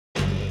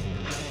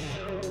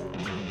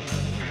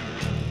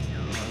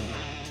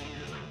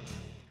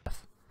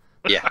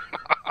Yeah.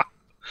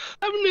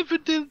 I've never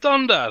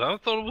done that. I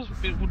thought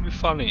it would be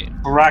funny.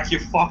 Rack, you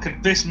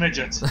fucking piss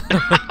midget.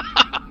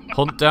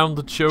 Hunt down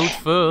the chode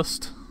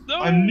first. No.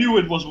 I knew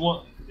it was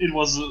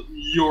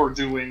your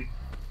doing.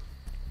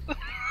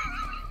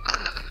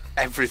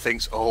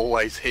 Everything's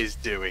always his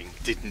doing,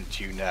 didn't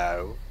you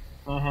know?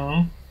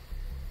 Uh-huh.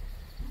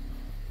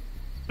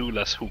 2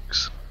 less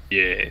hooks.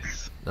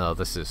 Yes. No,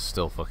 this is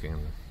still fucking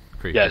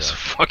creepy. Yes, though.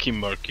 fucking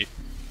murky.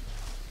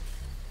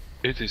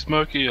 It is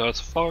murky as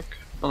fuck.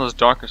 Not as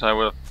dark as I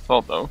would have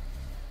thought, though.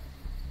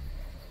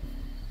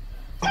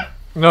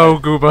 No,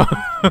 Goober.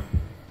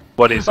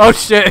 What is? Oh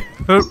shit!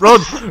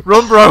 Run,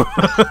 run, bro!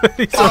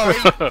 Sorry,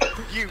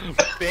 you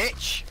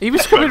bitch! He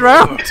was coming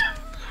round.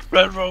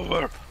 Red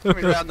Rover.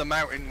 Coming round the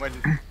mountain when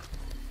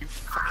you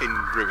fucking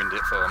ruined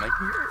it for me.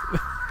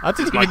 I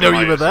didn't even Michael know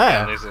you were Myers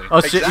there. again, is he?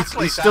 Oh shit!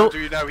 Exactly, He's so still, how do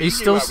you know he he's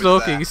knew still I was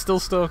stalking. there? He's still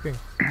stalking.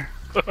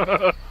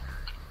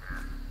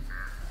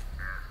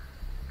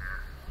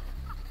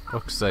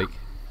 Fuck's sake!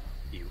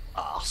 You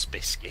arse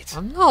biscuit.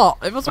 I'm not.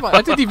 It wasn't.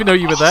 I didn't even know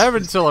you were there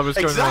until I was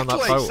going around that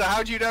Exactly, boat. so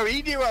how do you know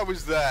he knew I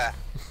was there?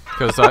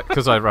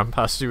 Because I ran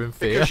past you in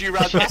fear. Because you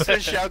ran past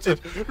and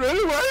shouted, "Run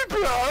away,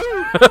 bro!"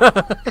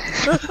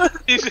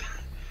 You see,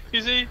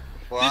 this is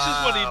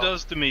what he Wow.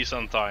 does to me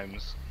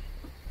sometimes.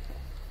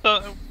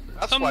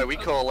 That's why we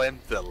call him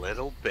the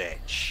little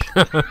bitch.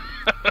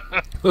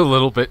 The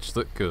little bitch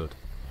that could.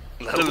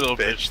 Little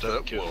bitch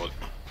that could. would.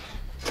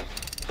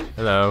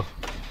 Hello.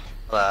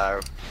 Hello,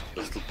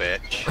 little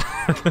bitch.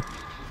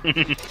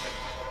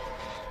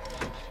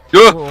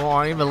 Oh,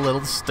 I'm a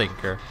little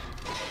stinker.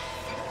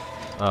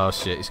 Oh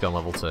shit, he's gone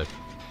level 2.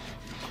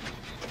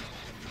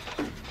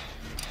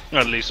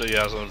 At least he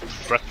has a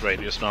threat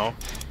radius now.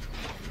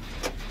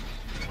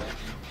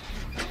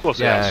 Of course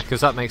he Yeah, has.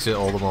 because that makes it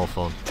all the more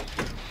fun.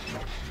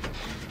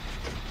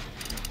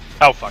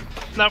 Oh fuck.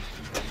 No.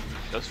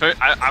 That's very.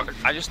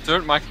 I just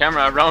turned my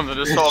camera around and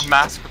just saw a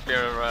mask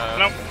appear.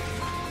 No.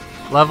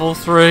 Level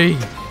 3.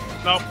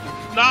 No.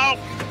 No.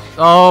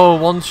 Oh,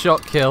 one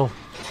shot kill.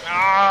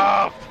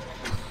 Ah.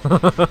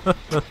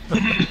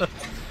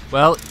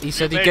 Well, he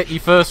said he'd get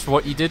you first for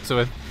what you did to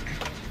him.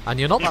 And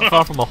you're not that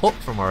far from a hook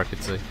from where I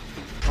could see.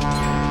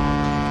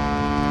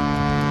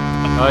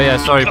 Oh yeah,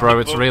 sorry bro,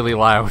 it's really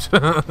loud.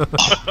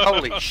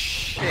 Holy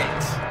shit.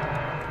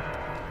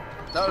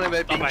 Not only am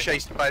I being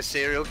chased by a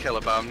serial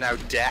killer, but I'm now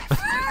deaf.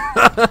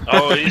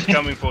 Oh, he's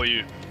coming for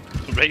you.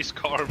 Race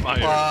car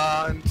Meyer.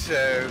 1, 2,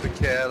 the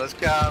killer's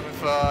coming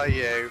for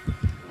you.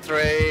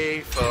 3,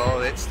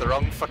 4, it's the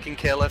wrong fucking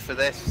killer for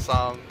this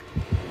song.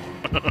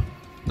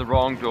 The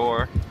wrong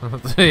door.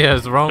 Yeah,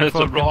 it's the wrong It's the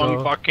fucking wrong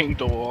door. fucking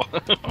door.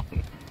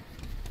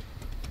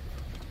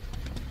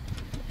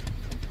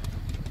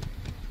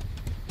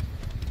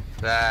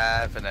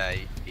 7,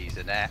 8, he's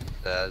an F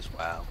as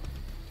well.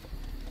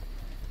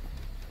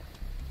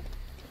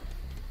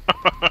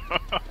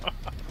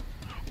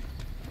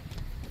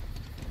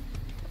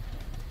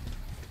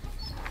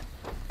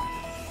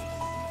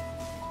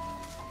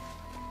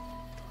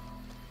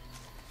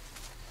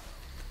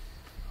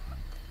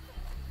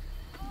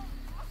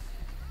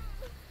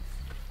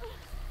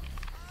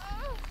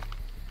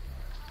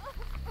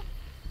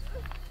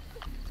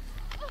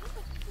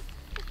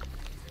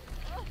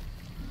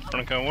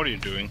 Veronica, what are you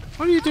doing?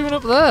 What are you doing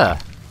up there?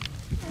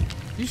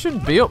 You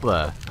shouldn't be up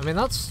there. I mean,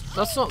 that's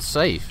not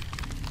safe.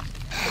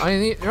 I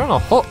mean, you're on a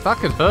hook. That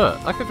could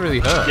hurt. That could really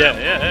hurt.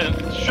 Yeah,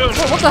 sure.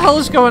 What the hell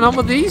is going on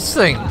with these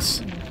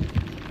things?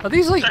 Are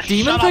these like Just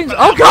demon shut things? up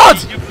Oh and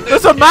god! you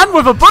There's a man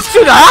with a butcher!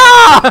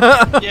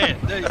 Ah! Yeah,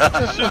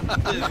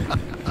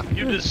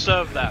 you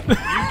deserve that. You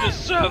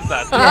deserve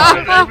that. You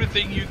deserve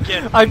everything you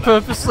get. I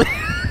purposely...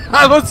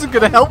 I wasn't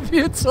gonna help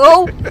you at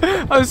all!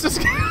 I was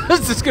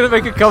just gonna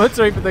make a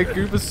commentary, but then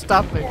Goober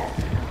stabbed me.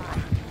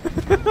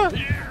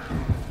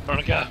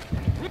 Veronica,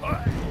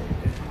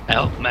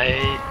 help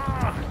me.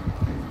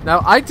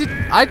 Now, I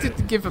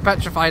didn't give a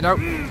petrified out,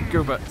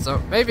 Goober, so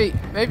maybe...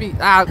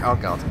 oh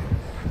god.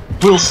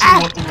 We'll see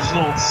what the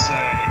results say.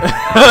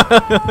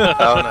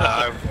 Oh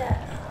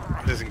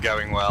no. This isn't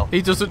going well.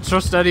 He doesn't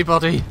trust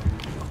anybody.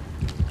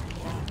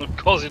 Of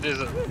course it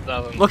isn't.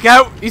 Darling. Look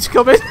out! He's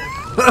coming!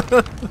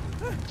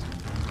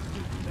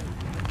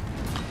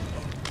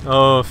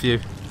 Oh, phew.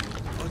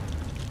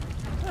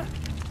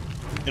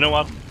 You know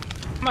what?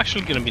 I'm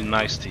actually gonna be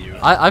nice to you.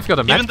 I've got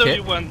a med Even though kit.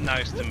 you weren't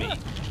nice to me.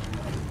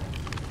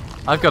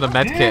 I've got a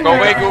med kit. Go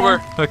away,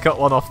 Goober. I got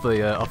one off the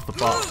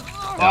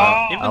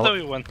pot. Even though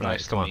you weren't Right,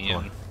 nice to come on, me. come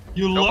on. and-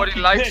 You Nobody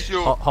lucky likes bitch.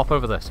 you. Hop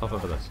over this. Hop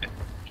over this.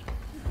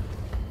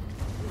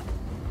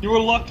 You were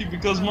lucky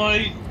because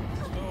my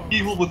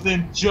evil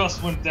within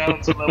just went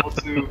down to level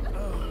 2.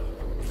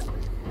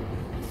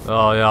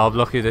 Oh yeah, I'm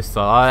lucky this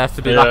time. I have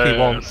to be lucky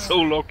once. So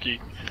lucky.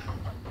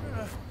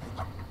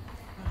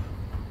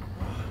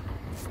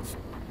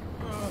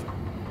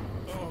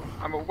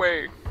 I'm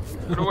away.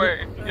 Get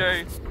away.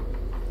 Yay.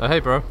 Oh hey,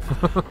 bro.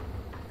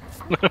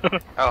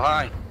 Oh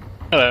hi.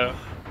 Hello.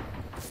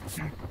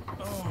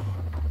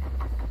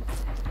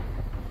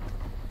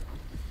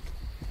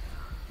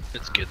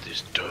 Let's get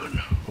this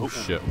done. Oh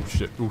shit, oh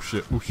shit, oh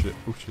shit, oh shit,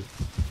 oh shit.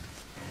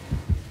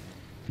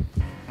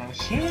 I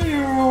see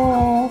you.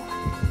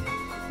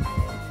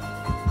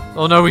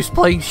 Oh no, he's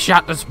playing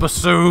Shatter's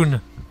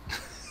bassoon!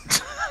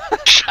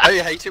 I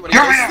hate it when he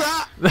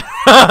does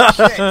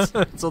that!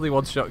 Shit! It's only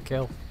one shot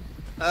kill.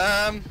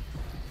 It's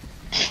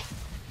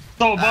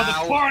all about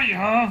Ow. the party,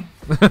 huh?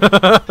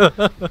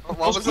 What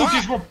Those was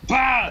cookies that? were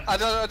bad! I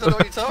don't know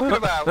what you're talking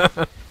about.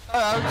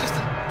 I'm just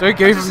a, Don't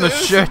give I'm him the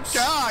just an innocent shits!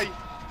 guy.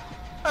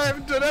 I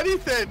haven't done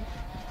anything.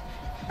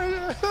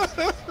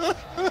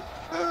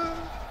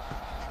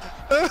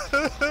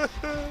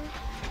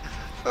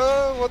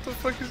 Oh, what the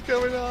fuck is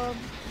going on?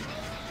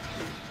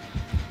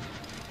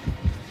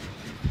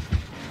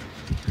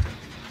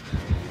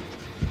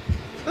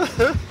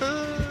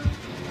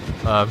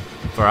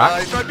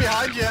 Barak? He's right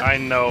behind you. I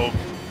know.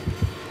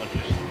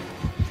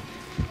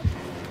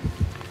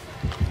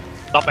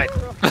 Stop it!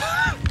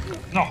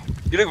 No.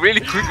 You look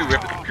really creepy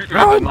with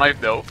the knife,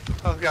 though.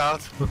 Oh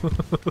god.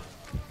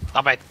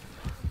 Stop it!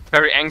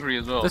 Very angry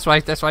as well. This way,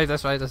 this way,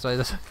 this way, this way,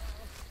 this way.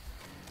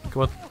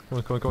 Come on, come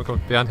on, come on, come on, come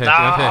on. Behind here,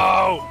 behind here.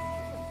 No!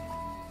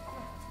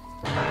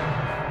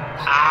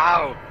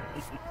 Ow!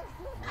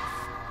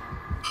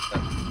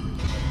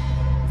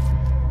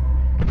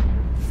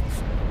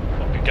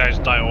 Hope you guys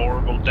die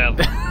horrible death.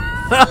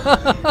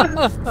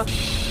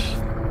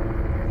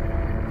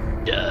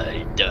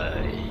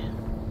 Die.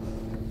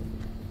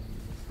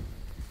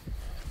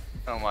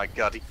 Oh my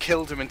god, he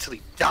killed him until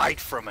he died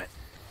from it.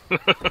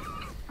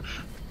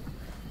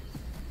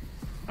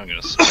 I'm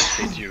gonna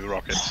spectate you,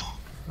 Rocket.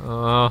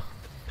 I've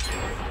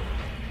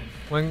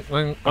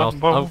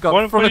got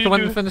what are you when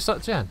doing? we finish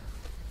that gen.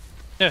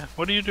 Yeah,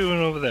 what are you doing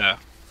over there?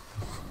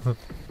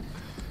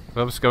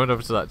 I was going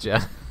over to that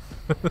gen.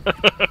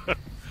 I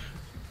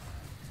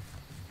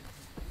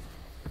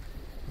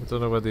don't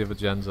know where the other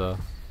gens are.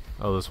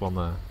 Oh, there's one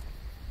there.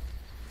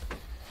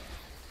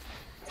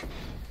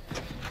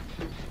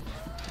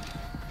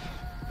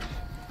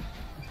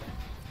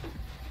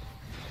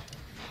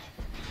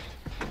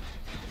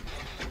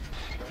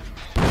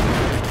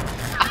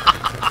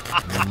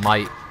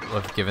 Might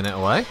have given it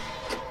away.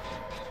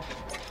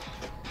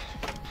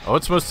 Oh,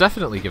 it's most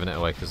definitely given it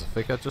away because I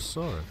think I just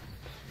saw him.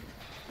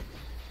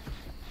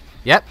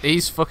 Yep,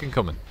 he's fucking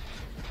coming.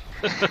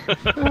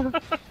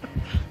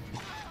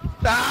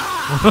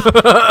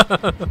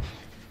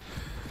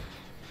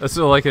 That's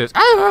all like it is.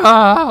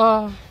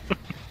 I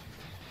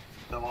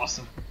lost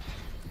him.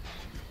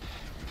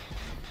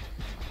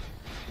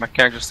 My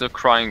character's still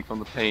crying from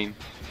the pain.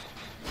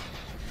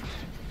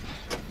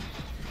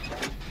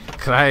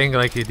 Crying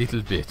like a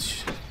little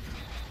bitch.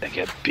 Like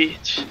a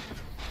bitch.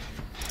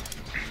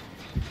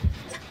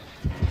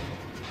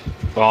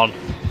 Go on.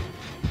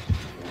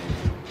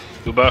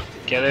 Goober,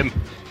 get him.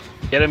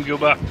 Get him,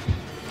 Goober.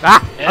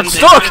 Ah! I'm End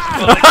stuck! him,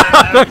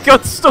 I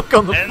got stuck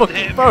on the End fucking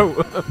him.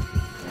 boat!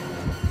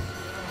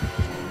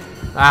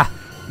 Ah!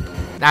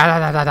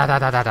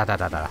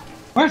 Da.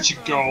 Where'd you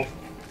go?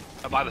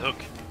 By the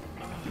hook.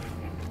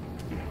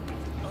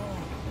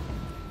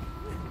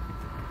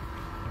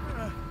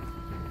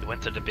 He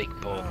went to the big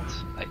boat.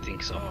 I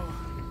think so.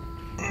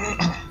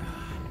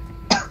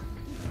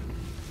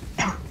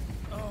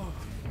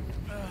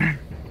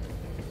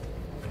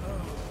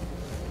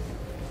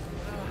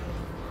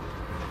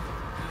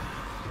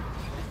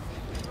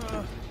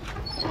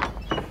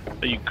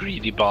 Oh, you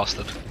greedy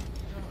bastard.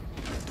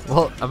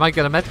 Well, I might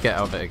get a medkit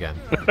out of it again.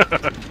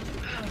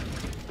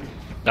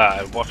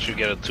 Nah, watch you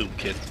get a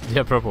toolkit.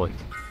 Yeah, probably.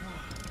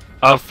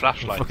 Oh,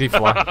 flashlight.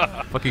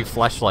 Fucking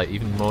flashlight,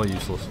 even more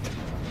useless.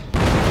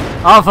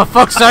 Oh, for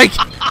fuck's sake!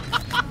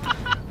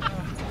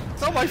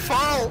 It's not my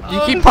fault!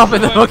 You keep popping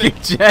the fucking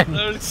gen!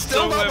 It's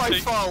still not my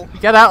fault!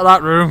 Get out of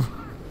that room!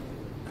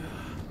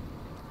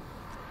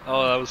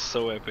 Oh, that was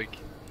so epic.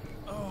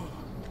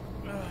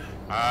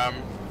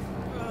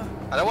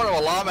 I don't want to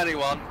alarm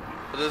anyone,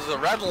 but there's a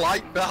red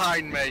light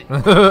behind me.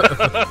 And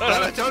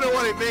I don't know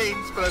what it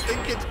means, but I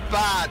think it's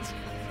bad.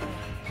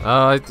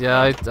 Oh,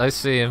 yeah, I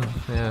see him,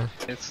 yeah.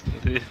 It's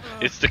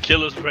the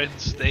killer's red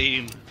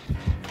stain.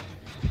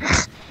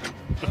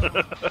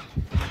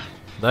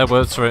 Their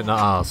words for it, not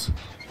ours.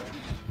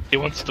 He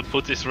wants to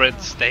put his red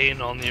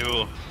stain on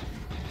you.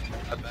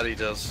 I bet he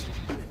does.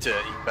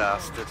 Dirty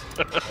bastard.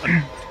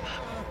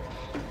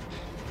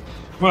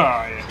 Where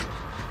are you?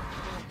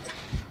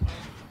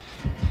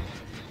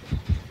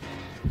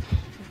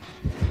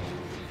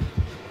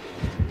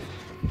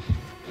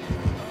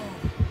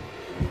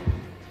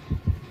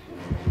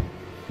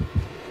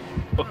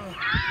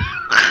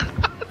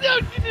 No,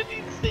 he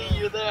didn't see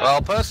you there.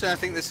 Well, personally, I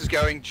think this is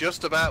going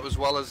just about as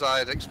well as I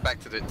had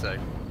expected it to.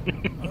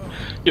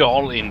 You're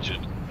all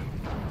injured.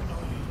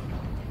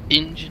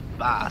 Injured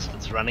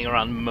bastards running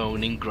around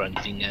moaning,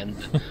 grunting,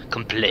 and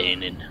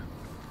complaining.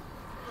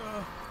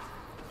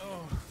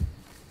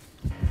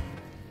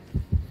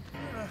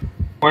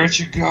 Where'd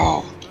you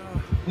go?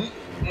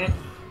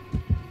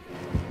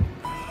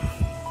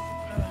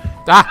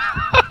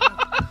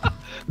 Ah!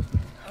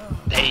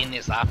 Pain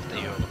is after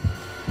you.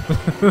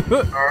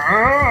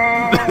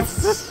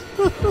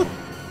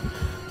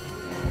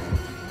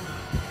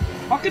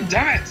 Fucking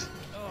damn it!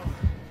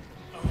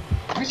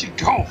 Where'd you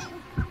go?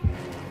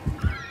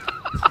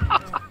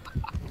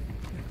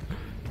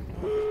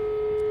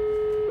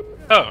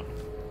 Oh.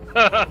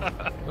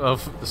 Oh,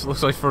 this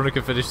looks like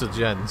Veronica finished the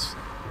gens.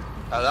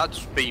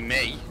 That'd be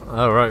me.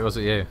 Oh right, was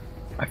it you?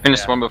 I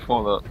finished Yeah. one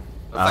before that.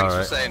 Thanks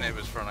Alright. for saying it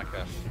was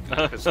Veronica.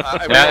 Yeah, it's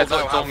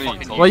all me,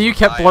 it's all me. Well, you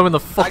kept blowing the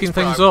fucking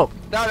Thanks, things bro. up.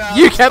 No, no,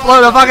 You kept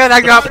blowing the fucking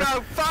things up.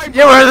 No, fine,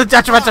 You bro. were the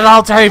detriment to the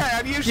whole team. Okay,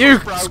 I'm useless, You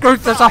bro. screwed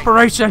this Fine.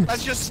 operation.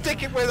 Let's just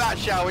stick it with that,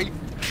 shall we?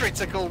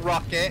 Critical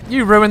rocket.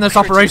 You ruined this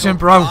Critical operation,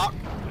 bro. rock.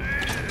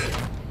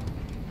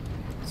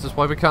 This is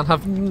why we can't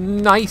have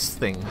nice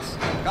things.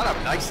 Can't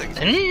have nice things.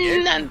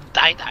 You. And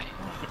die. Die,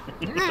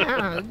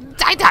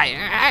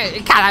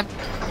 you can't have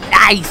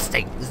nice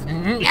things.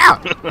 No.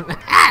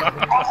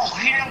 All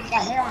hail the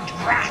horned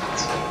rat!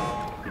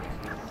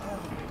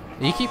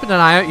 Are you keeping an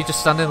eye out? You're just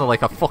standing there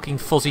like a fucking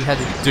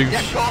fuzzy-headed douche. Yeah,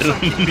 of course I'm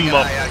keeping an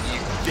eye out, you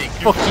big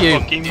Fuck you.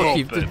 fucking Fuck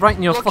you. muppet. Right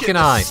in your Look fucking at the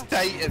eye.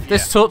 state of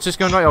This you. touch is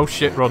going right. Oh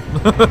shit, run.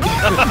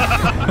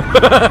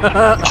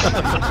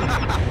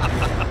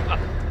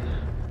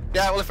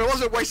 Yeah, well, if it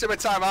wasn't wasting my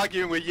time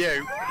arguing with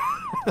you.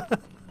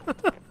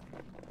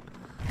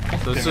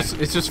 So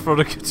it's just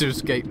Veronica to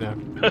escape now.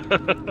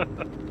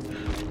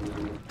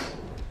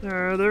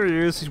 There he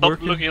is. He's Stop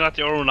working. looking at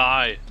your own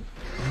eye.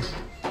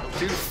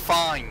 Do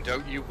fine,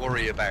 don't you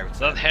worry about it.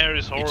 That hair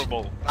is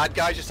horrible. That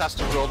guy just has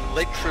to run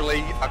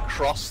literally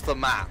across the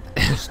map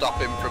to stop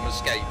him from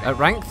escaping. At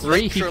rank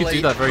 3, he could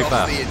do that very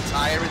across fast. the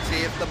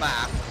entirety of the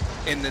map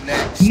in the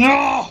next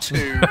No!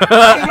 2.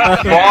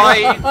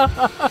 Why?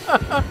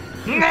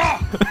 No!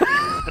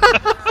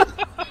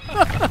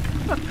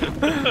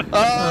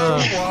 Oh,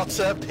 what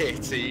a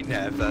pity,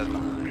 never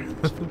mind.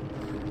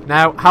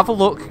 Now, have a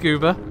look,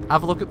 Goober.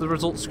 Have a look at the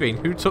results screen.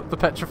 Who took the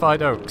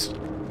petrified oaks?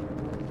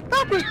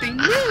 That would be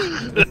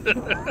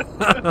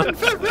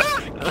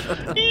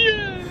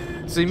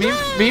me! See, me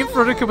and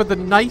Veronica were the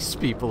nice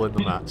people in the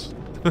match.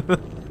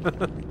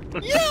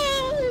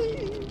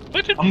 Yay!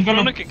 Why did I'm gonna-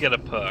 Veronica get a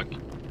perk?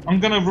 I'm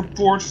gonna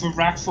report for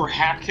Rat for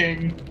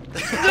hacking.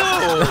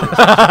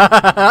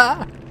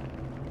 No!